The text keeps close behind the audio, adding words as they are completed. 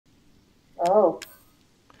Oh.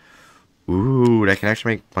 Ooh, that can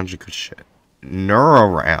actually make a bunch of good shit. Neuro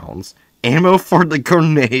rounds. Ammo for the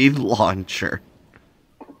grenade launcher.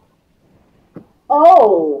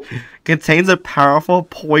 Oh! Contains a powerful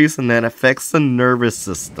poison that affects the nervous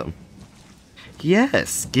system.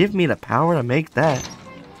 Yes, give me the power to make that.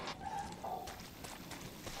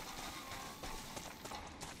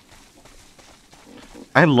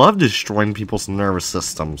 I love destroying people's nervous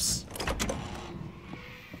systems.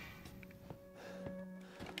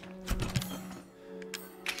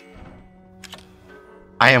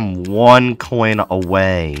 I am 1 coin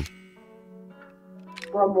away.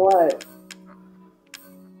 From what?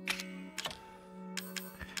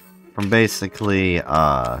 From basically,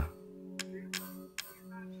 I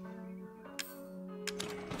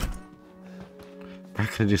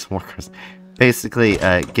could do some more cards. Basically,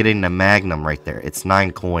 getting the Magnum right there. It's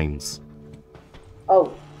 9 coins.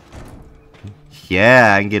 Oh.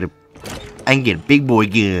 Yeah, I can get a big boy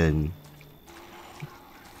gun.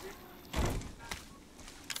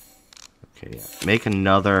 Okay, yeah. Make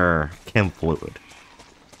another chem fluid.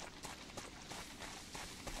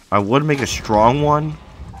 I would make a strong one,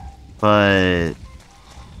 but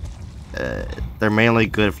they're mainly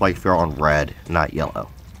good if you're on red, not yellow.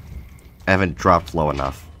 I haven't dropped low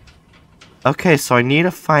enough. Okay, so I need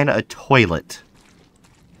to find a toilet.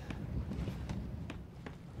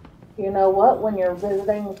 You know what? When you're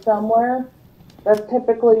visiting somewhere, that's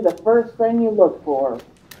typically the first thing you look for.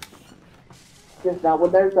 Just not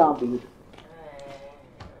when they're zombies.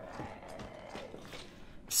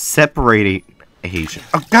 Separating agent.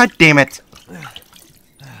 Oh, god damn it!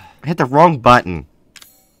 I hit the wrong button.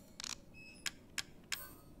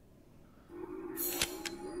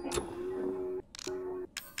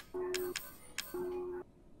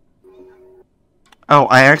 Oh,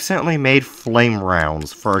 I accidentally made flame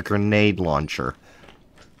rounds for a grenade launcher.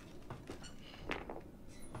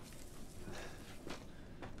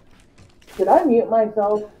 Should I mute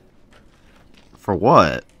myself? For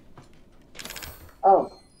what?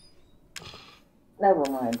 Oh. Never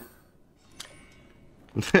mind.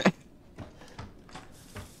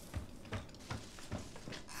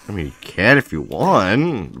 I mean, you can if you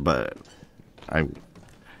want, but I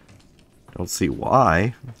don't see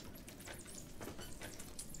why.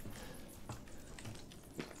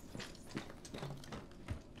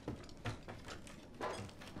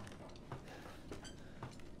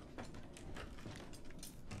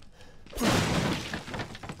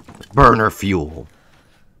 Burner fuel.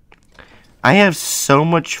 I have so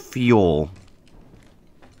much fuel.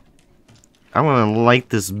 I want to light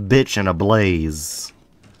this bitch in a blaze.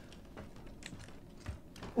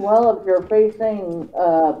 Well, if you're facing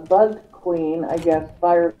Bug Queen, I guess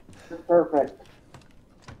fire is perfect.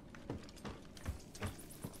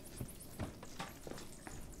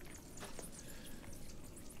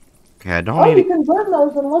 Okay, I don't Oh, need you can burn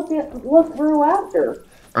those and look through after.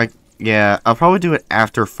 Yeah, I'll probably do it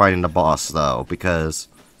after fighting the boss, though, because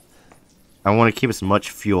I want to keep as much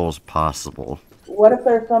fuel as possible. What if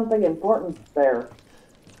there's something important there?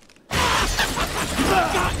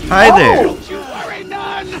 Hi there! Don't you worry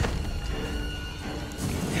none!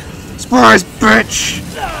 Surprise, bitch!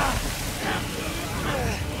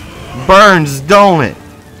 Burns, don't it?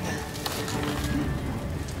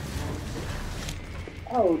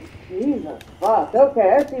 Oh, Jesus fuck.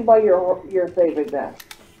 Okay, I see why you're saving that.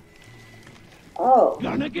 Oh.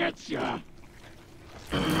 Gonna get ya!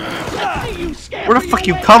 You Where the fuck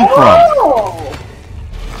you come from? Oh!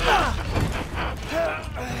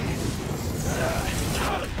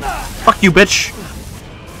 Fuck you, bitch!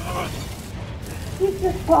 He's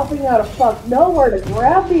just popping out of fuck nowhere to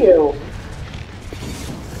grab you.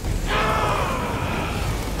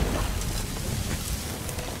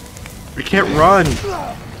 I can't run.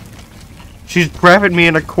 She's grabbing me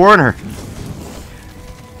in a corner.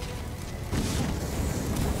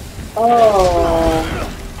 Oh.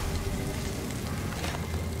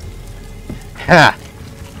 Ha!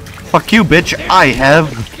 Fuck you, bitch. I have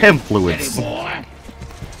chem fluids.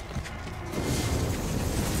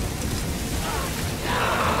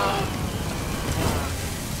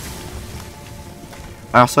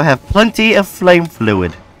 I also have plenty of flame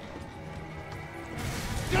fluid.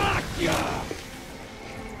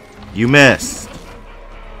 You missed.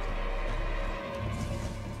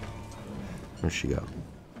 Where'd she go?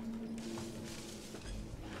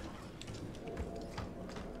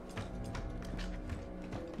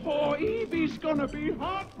 Poor Evie's gonna be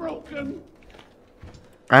heartbroken.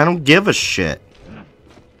 I don't give a shit.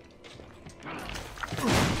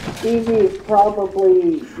 Evie's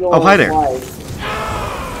probably your Oh, hi there. wife.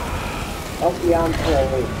 Or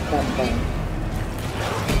fiance, something.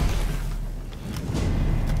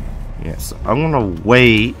 So I'm gonna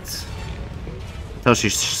wait until she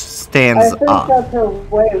I stands think up. that's her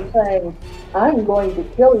way of saying, I'm going to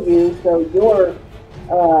kill you, so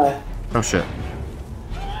Oh shit.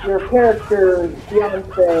 your character's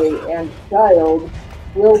fiance and child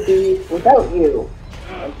will be without you.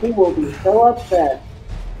 And she will be so upset.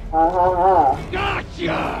 Ha ha ha.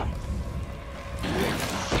 Gotcha!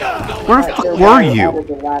 Where the Not fuck sure were why I you? added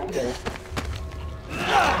the laughter.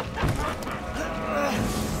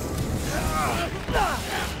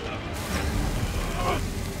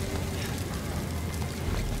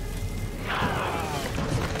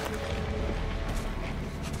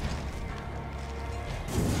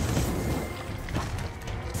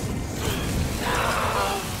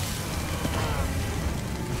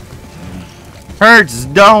 Hurts,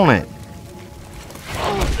 don't it?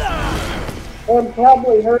 It would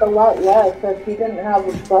probably hurt a lot less if she didn't have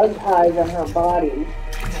a bug hive in her body.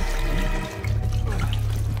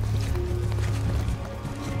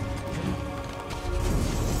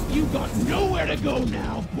 You got nowhere to go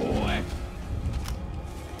now, boy.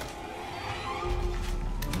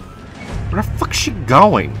 Where the fuck's she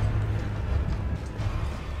going?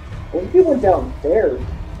 I think she went downstairs.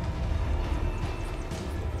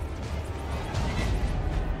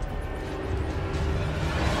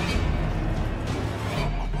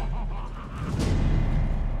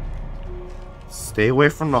 Stay away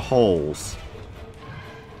from the holes.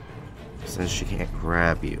 Since she can't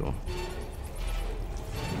grab you.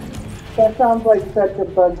 That sounds like such a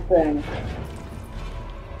bug thing.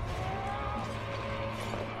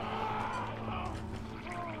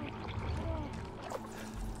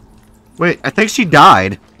 Wait, I think she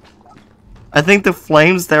died. I think the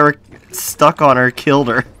flames that were stuck on her killed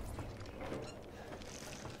her.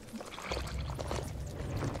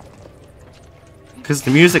 Because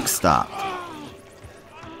the music stopped.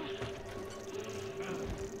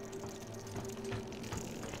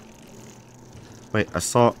 Wait, I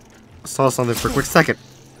saw something for a quick second.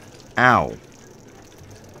 Ow.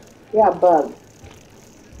 Yeah, bug.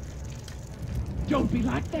 Don't be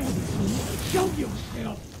like that. Show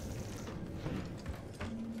yourself.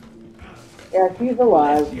 Yeah, she's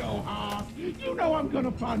alive. Bless your heart. You know I'm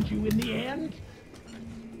gonna find you in the end.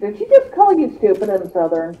 Did she just call you stupid in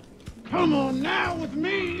Southern? Come on now with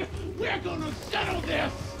me. We're gonna settle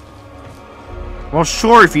this. Well,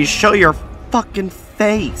 sure, if you show your fucking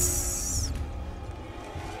face.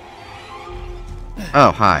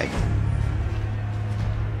 Oh, hi.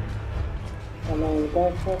 Hello,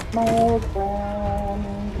 that's just my old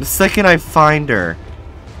friend. The second I find her,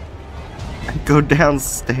 I go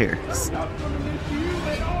downstairs. I'm not gonna miss you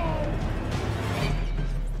at all.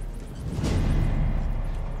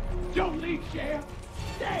 Don't leave, Sheriff.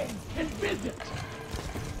 Stay and visit.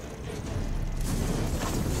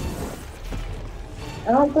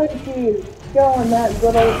 I don't think she's showing that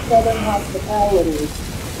good old Southern hospitality.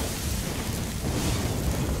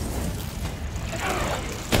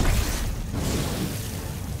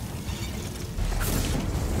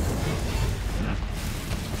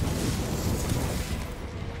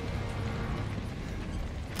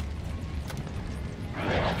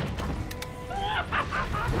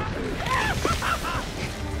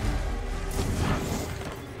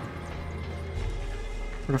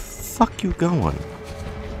 Where the fuck you going?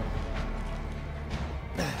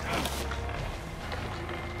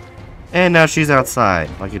 And now she's outside,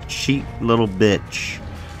 like a cheap little bitch.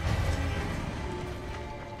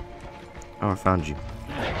 Oh, I found you.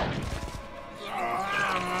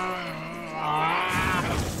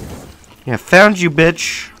 Yeah, found you,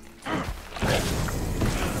 bitch.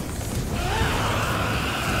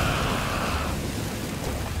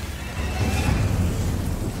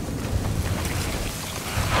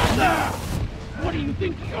 What do you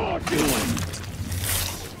think you're doing?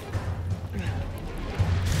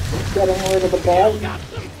 Getting rid of the bug. Got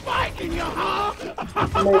some spike in your heart.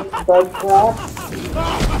 Makes bug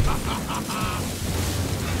traps.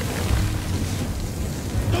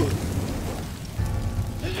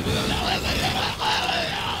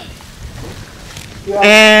 You have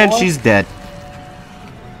And more? she's dead.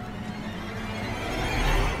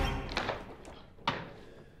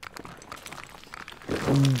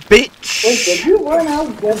 Bitch! Wait, did you run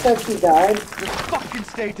out just as she died? Fucking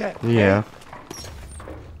stay dead. Yeah.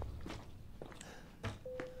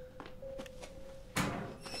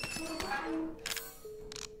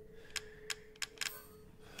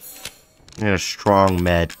 And a strong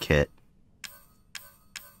med kit.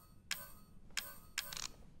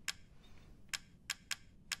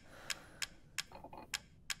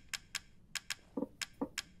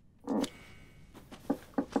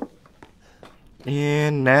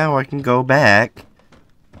 And now I can go back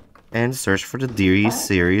And search for the D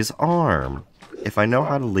series arm. If I know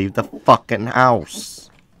how to leave the fucking house.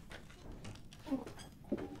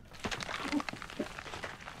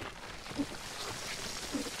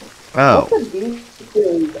 Oh. What's a D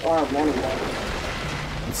series arm anyway?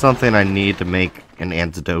 It's something I need to make an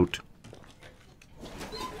antidote.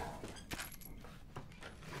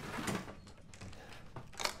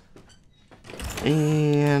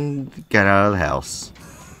 And get out of the house.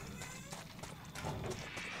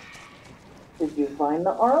 Did you find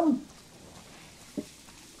the arm?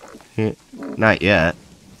 Not yet.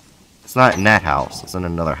 It's not in that house. It's in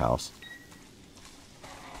another house.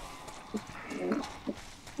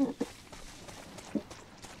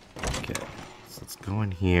 Okay. So let's go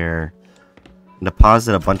in here. And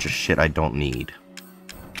deposit a bunch of shit I don't need.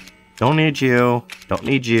 Don't need you. Don't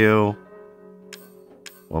need you.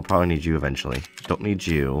 We'll probably need you eventually. Don't need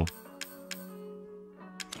you.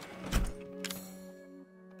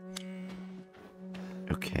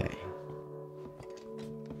 Okay.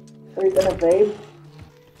 Are you gonna save?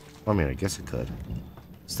 I mean, I guess it could.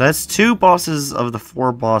 So that's 2 bosses of the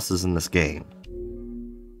 4 bosses in this game.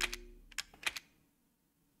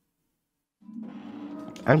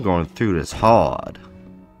 I'm going through this hard.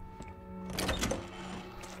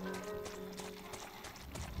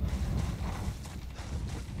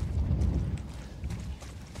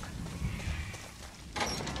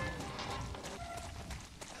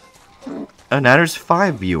 Oh, now there's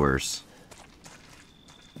 5 viewers.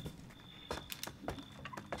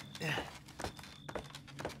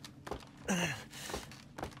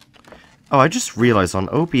 Oh, I just realized on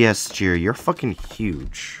OBS, Jerry, you're fucking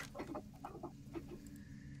huge.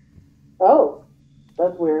 Oh,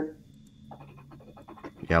 that's weird.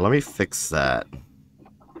 Yeah, let me fix that.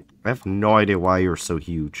 I have no idea why you're so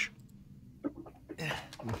huge.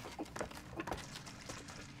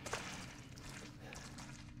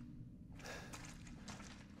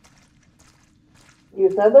 You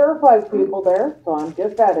said there were 5 people there, so I'm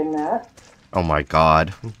just adding that. Oh my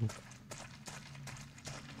god.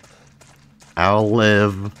 I'll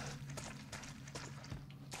live.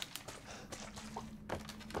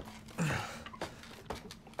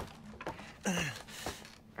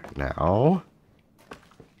 Now.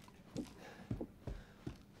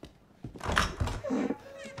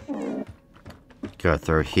 Go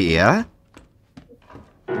through here.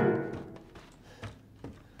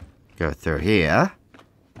 Go through here.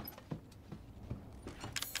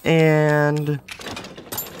 And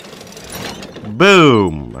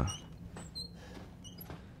boom.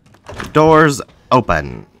 Doors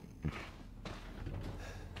open.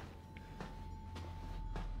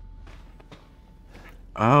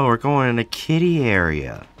 Oh, we're going in a kiddie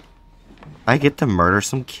area. I get to murder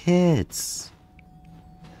some kids.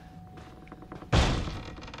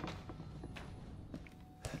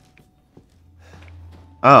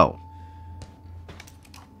 Oh.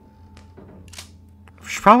 I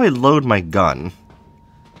should probably load my gun.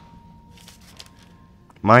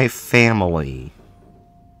 My family.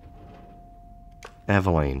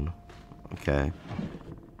 Evelyn. Okay.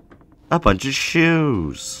 A bunch of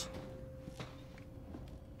shoes.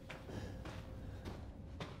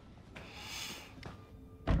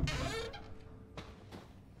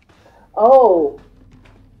 Oh.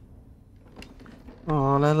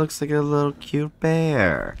 Oh, that looks like a little cute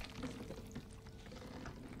bear.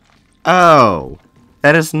 Oh,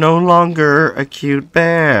 that is no longer a cute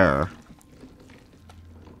bear.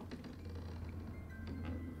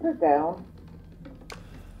 Sit down.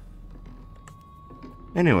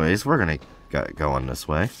 Anyways, we're gonna go on this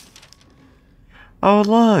way. Oh,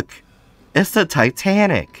 look! It's the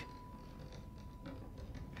Titanic!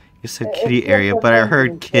 You said kitty area, but I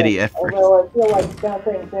heard kitty at first. Although I feel like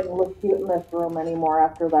nothing didn't look cute in this room anymore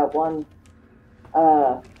after that one,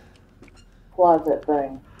 closet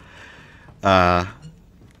thing. Oh,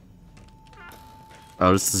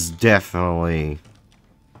 this is definitely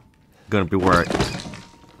gonna be where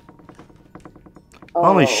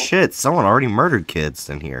Holy shit, someone already murdered kids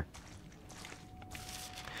in here.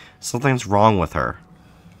 Something's wrong with her.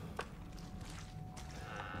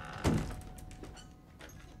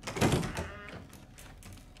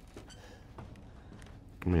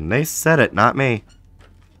 I mean, they said it, not me.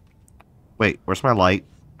 Wait, where's my light?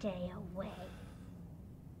 Stay away.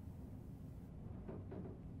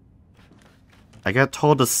 I got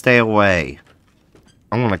told to stay away.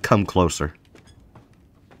 I'm gonna come closer.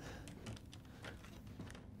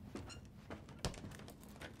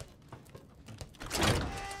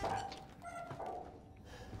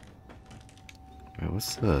 Wait,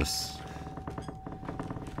 what's this?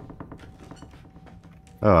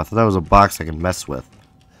 Oh, I thought that was a box I could mess with.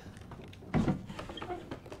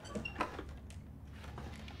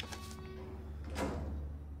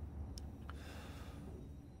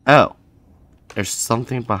 There's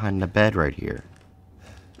something behind the bed right here.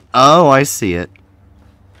 Oh, I see it.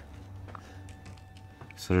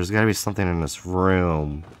 So there's gotta be something in this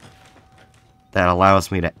room that allows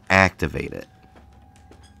me to activate it.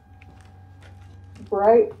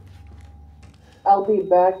 Bright, I'll be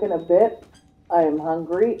back in a bit. I am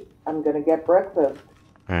hungry. I'm gonna get breakfast.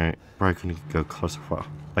 Alright, Bright, can you go closer? Well,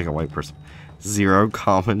 like a white person. Zero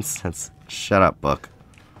common sense. Shut up, book.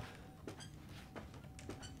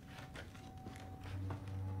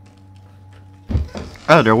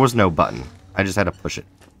 Oh, there was no button. I just had to push it.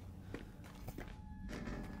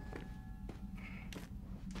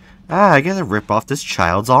 Ah, I gotta rip off this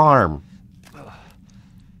child's arm.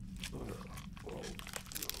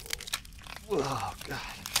 Oh, God.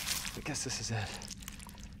 I guess this is it.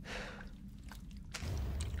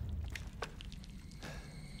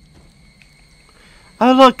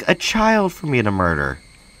 Oh, look, a child for me to murder.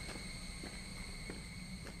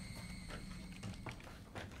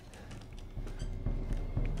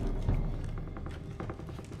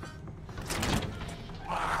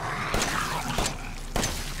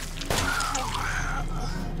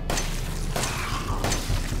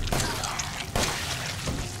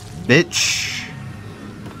 Bitch.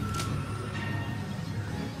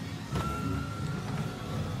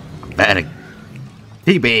 Bad.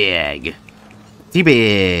 Teabag.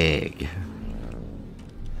 Teabag.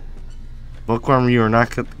 Bookworm, you are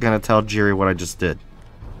not gonna tell Jerry what I just did.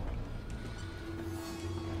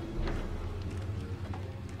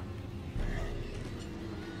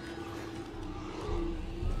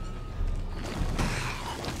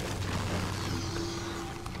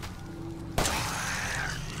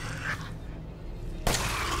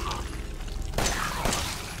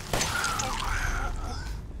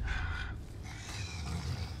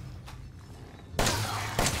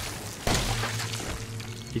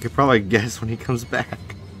 You could probably guess when he comes back.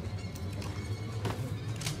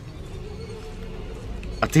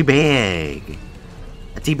 A teabag.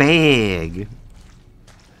 A teabag.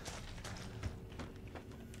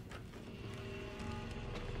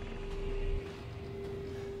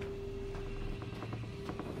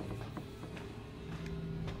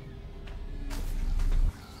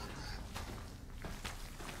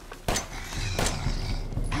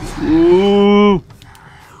 Ooh.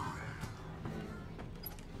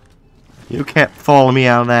 You can't follow me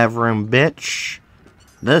out of that room, bitch.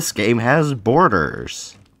 This game has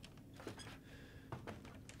borders.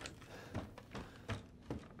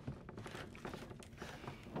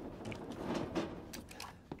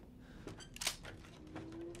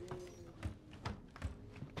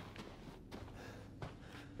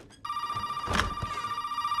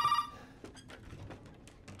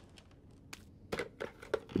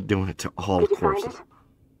 Doing it to all Did you find courses. it?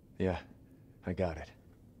 Yeah, I got it.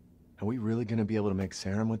 Are we really gonna be able to make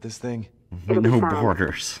serum with this thing? It'll be No fine.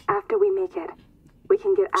 borders. After we make it, we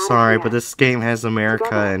can get out Sorry, of here. but this game has America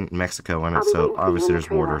Together. and Mexico in it, I'll be so waiting for you obviously in the there's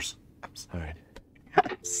trailer. borders. All right.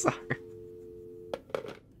 I'm sorry.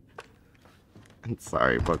 I'm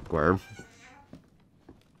sorry, Bookworm.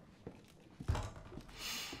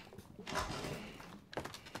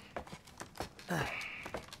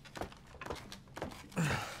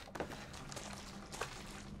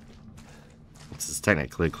 This is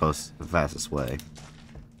technically close to the fastest way.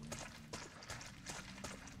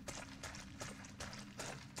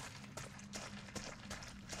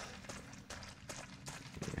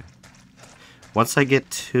 Once I get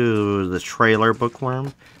to the trailer,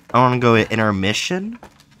 Bookworm, I want to go at intermission,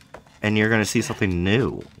 and you're going to see something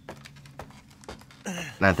new.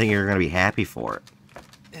 And I think you're going to be happy for it.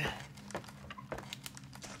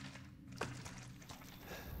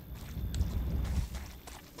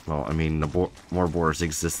 Well, I mean, the more borders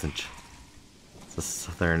exist than the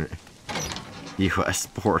southern U.S.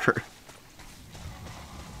 border.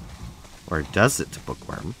 Or does it to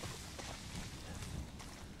Bookworm?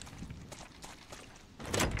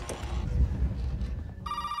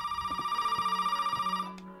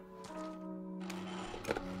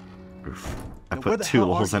 Oof. I Now, where put the two hell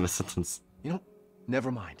are lulls you? in a sentence. You know,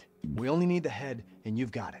 never mind. We only need the head, and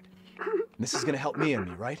you've got it. And this is gonna help me and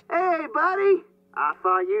me, right? Hey, buddy. I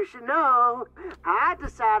thought you should know. I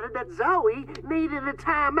decided that Zoe needed a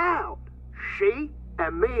timeout. She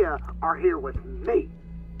and Mia are here with me.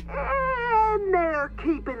 And they're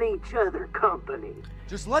keeping each other company.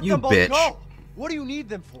 Just let You them both bitch. go. What do you need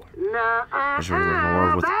them for? There's a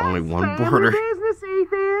world with that's only one family border. business,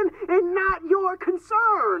 Ethan, and not your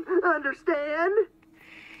concern. Understand?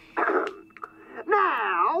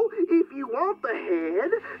 Now, if you want the head,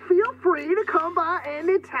 feel free to come by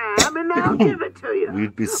any time and I'll give it to you.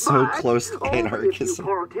 We'd be so But close to only if you anarchism.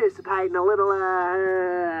 participate in a little,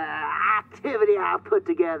 activity I put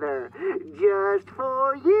together just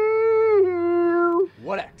for you.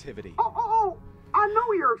 What activity? Oh, I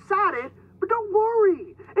know you're excited, but don't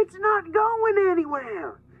worry. It's not going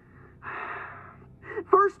anywhere.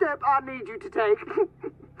 First step I need you to take,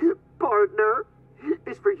 partner,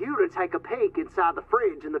 is for you to take a peek inside the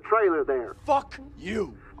fridge in the trailer there. Fuck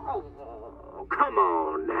you. Oh, come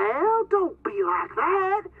on now. Don't be like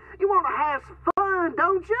that. You want to have some fun,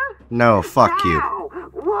 don't you? No, fuck you. Now,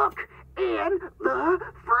 look in the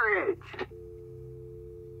fridge.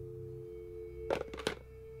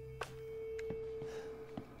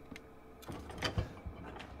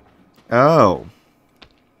 Oh.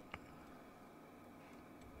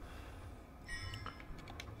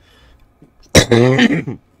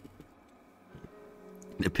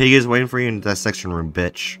 The pig is waiting for you in the dissection room,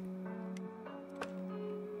 bitch.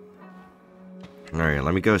 Alright,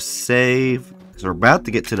 let me go save. So we're about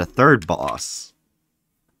to get to the third boss.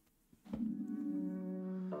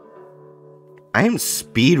 I am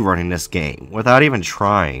speed running this game without even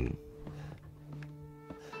trying.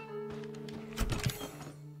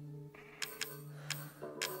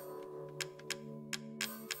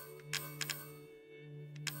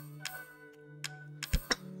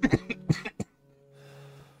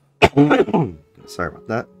 Sorry about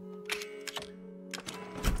that.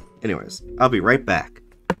 Anyways, I'll be right back.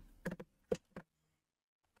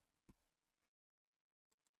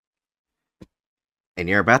 And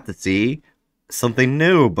you're about to see something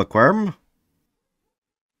new, bookworm.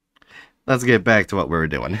 Let's get back to what we were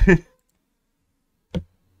doing.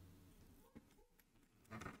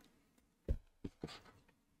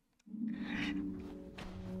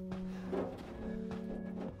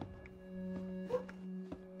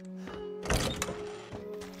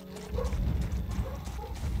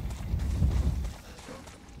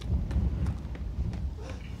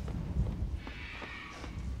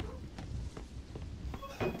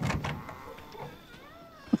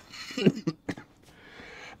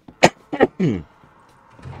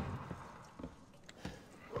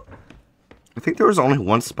 I think there was only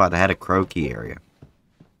one spot that had a croaky area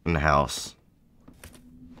in the house.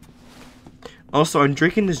 Also, I'm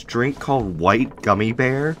drinking this drink called White Gummy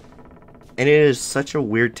Bear, and it is such a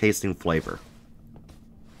weird tasting flavor.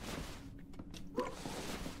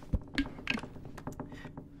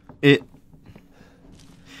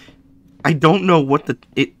 I don't know what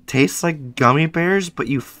it tastes like gummy bears, but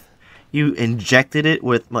you injected it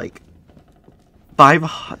with like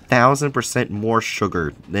 5,000% more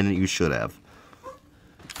sugar than you should have.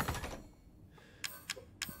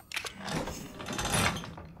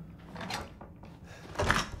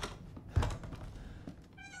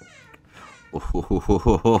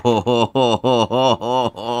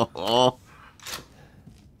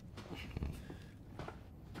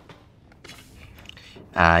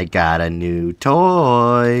 I got a new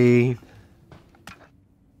toy.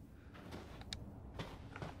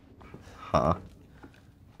 Huh?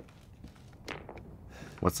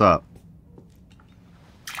 What's up?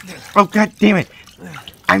 Oh, god damn it!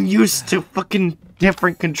 I'm used to fucking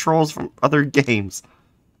different controls from other games.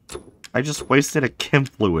 I just wasted a chem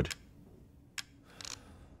fluid.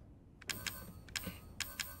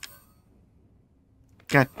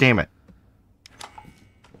 God damn it.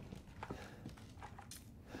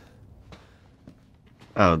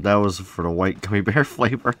 Oh, that was for the white gummy bear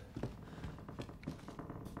flavor.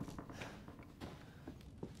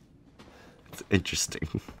 It's interesting.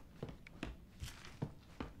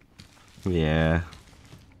 Yeah.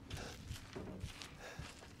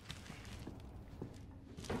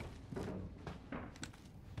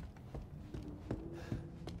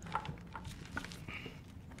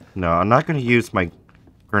 No, I'm not going to use my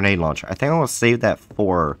grenade launcher. I think I'm going to save that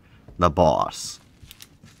for the boss.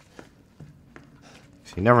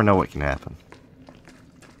 So you never know what can happen.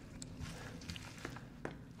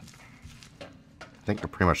 I think I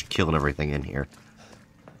pretty much killed everything in here.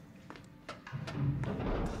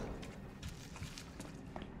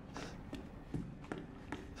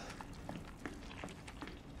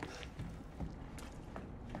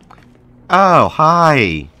 Oh,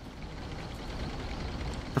 hi!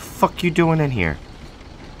 The fuck you doing in here?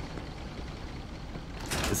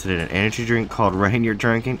 Is it an energy drink called Rain you're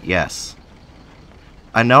drinking? Yes.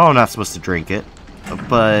 I know I'm not supposed to drink it,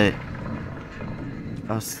 but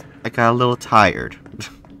I got a little tired.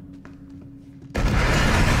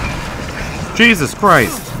 Jesus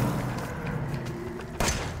Christ!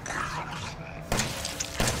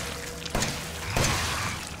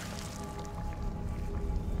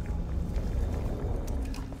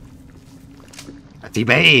 A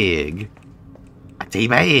teabag! A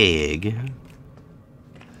teabag!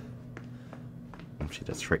 She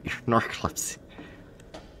That's right, your narcolepsy.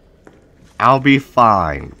 I'll be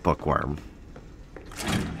fine, bookworm.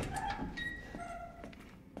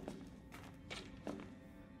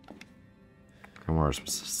 Grimoires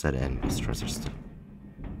set in.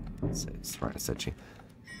 Said she.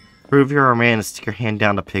 Prove you're a man and stick your hand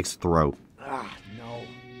down the pig's throat. Ah, no.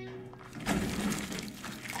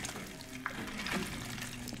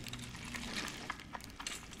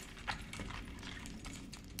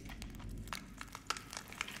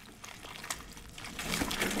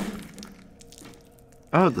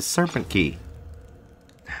 Oh, the serpent key.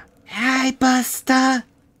 Hi, Buster.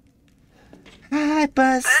 Hi,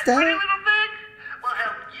 Buster.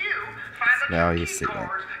 Now you see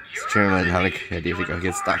that. It's true, man. How to idea to go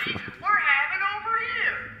get stuck. We're having over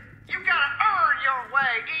here. You gotta earn your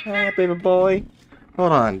way. Hi, baby boy.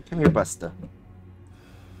 Hold on. Come here, Buster.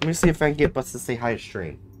 Let me see if I can get Buster to say hi to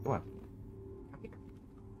stream. Come on.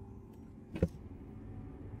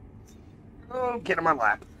 Oh, get on my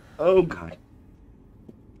lap. Oh, God.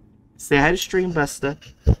 Say hi to stream, Buster.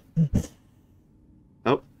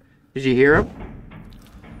 Oh, did you hear him?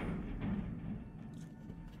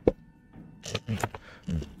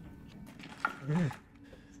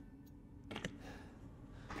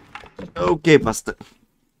 Okay, Buster.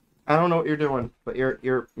 I don't know what you're doing, but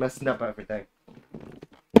you're messing up everything.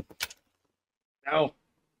 No.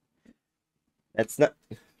 That's not.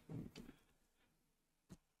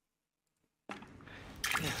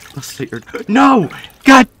 Buster, you're. No!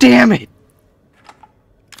 God damn it!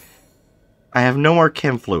 I have no more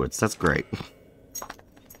chem fluids. That's great.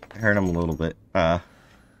 I heard him a little bit.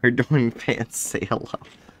 We're doing pants. Say hello.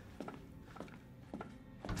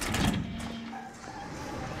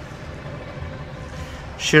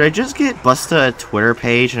 Should I just get Busta a Twitter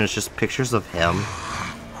page and it's just pictures of him?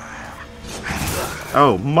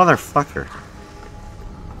 Oh, motherfucker.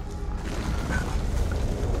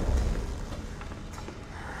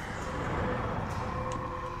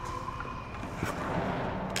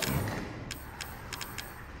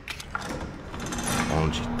 Oh,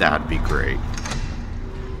 gee, that'd be great.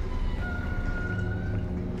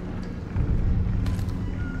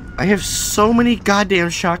 I have so many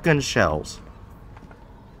goddamn shotgun shells.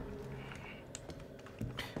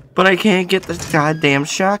 But I can't get this goddamn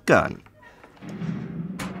shotgun.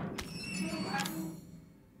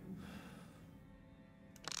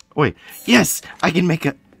 Wait, yes! I can make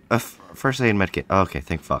a first aid medkit. Oh, okay,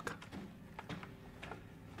 thank fuck.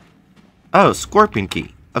 Oh, scorpion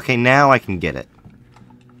key. Okay, now I can get it.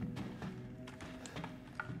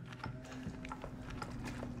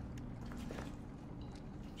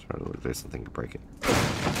 Try to look, there's something to break it.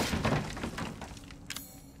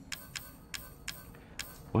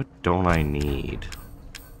 What don't I need?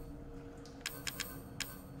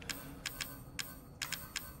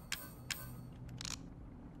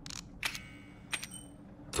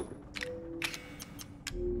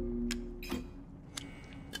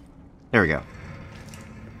 There we go.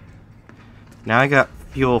 Now I got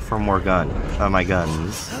fuel for more my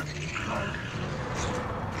guns.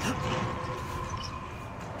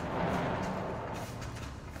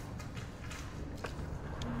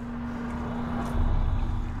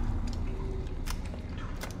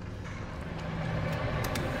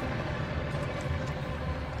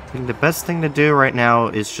 I think the best thing to do right now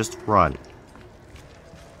is just run.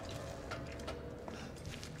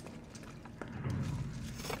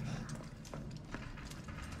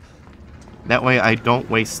 That way I don't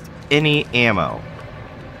waste any ammo.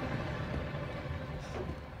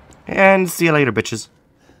 And see you later, bitches.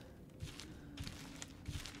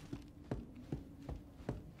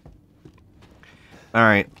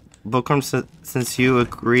 Alright, Bookworm, since you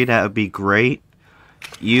agree that would be great,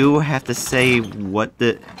 you have to say what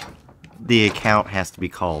the account has to be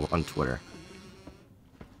called on Twitter.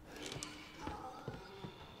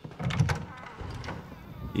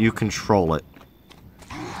 You control it.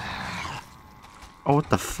 Oh,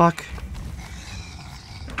 what the fuck?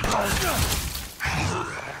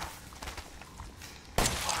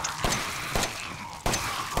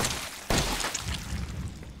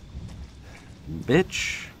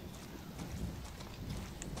 Bitch.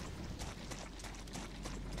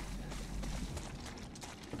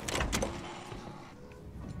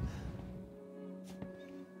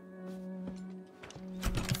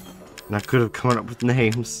 Not good at coming up with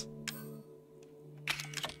names.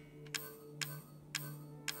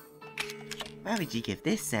 Why would you give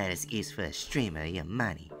this sad excuse for a streamer your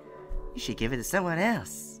money? You should give it to someone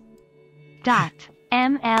else.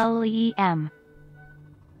 .mlem.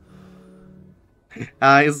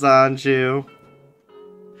 Hi, Zanju.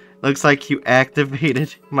 Looks like you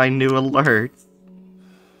activated my new alerts.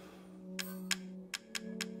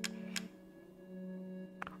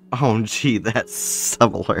 Oh, gee, that's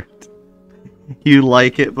sub-alert. You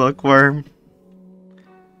like it, Bookworm?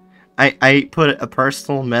 I put a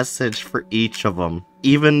personal message for each of them.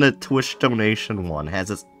 Even the Twitch donation one has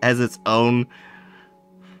its own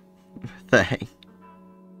thing.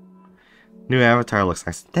 New avatar looks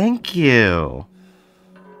nice. Thank you.